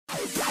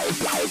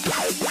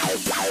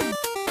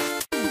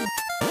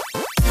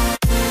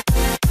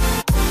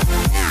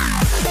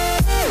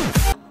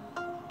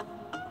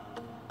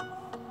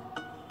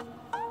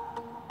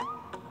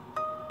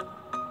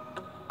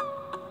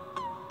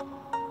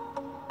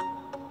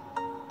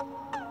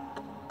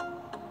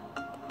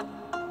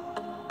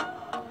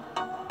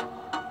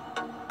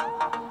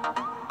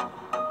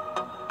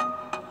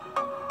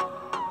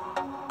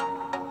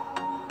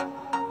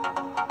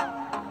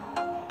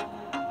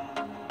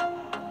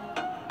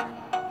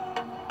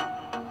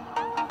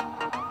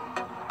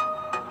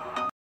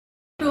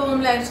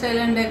Home Lifestyle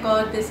and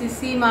Decor. This is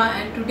Seema,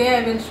 and today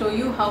I will show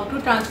you how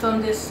to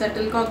transform this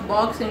shuttlecock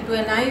box into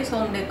a nice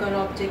home decor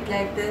object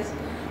like this.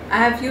 I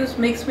have used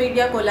mixed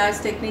media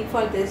collage technique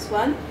for this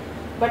one,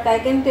 but I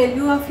can tell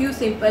you a few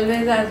simple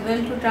ways as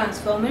well to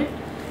transform it.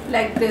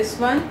 Like this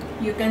one,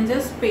 you can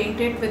just paint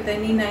it with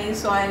any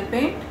nice oil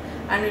paint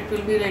and it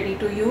will be ready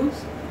to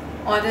use,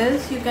 or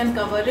else you can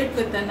cover it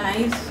with a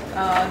nice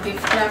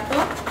gift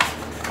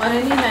wrapper or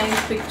any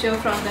nice picture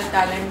from the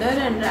calendar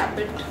and wrap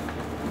it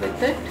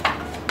with it.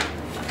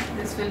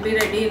 This will be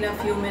ready in a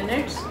few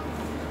minutes.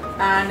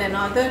 And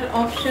another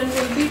option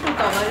will be to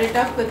cover it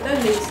up with a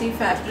lacy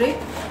fabric.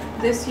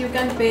 This you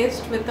can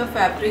paste with a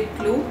fabric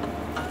glue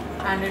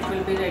and it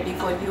will be ready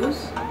for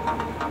use.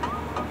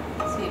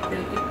 See,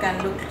 it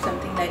can look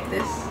something like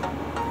this.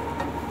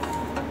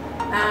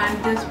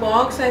 And this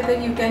box, either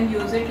you can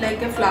use it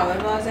like a flower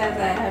vase as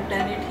I have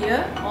done it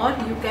here, or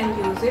you can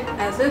use it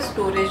as a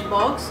storage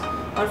box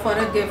or for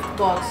a gift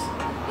box.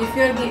 If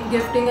you are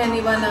gifting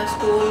anyone a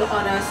stole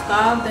or a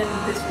scarf, then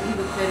this will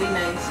look very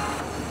nice.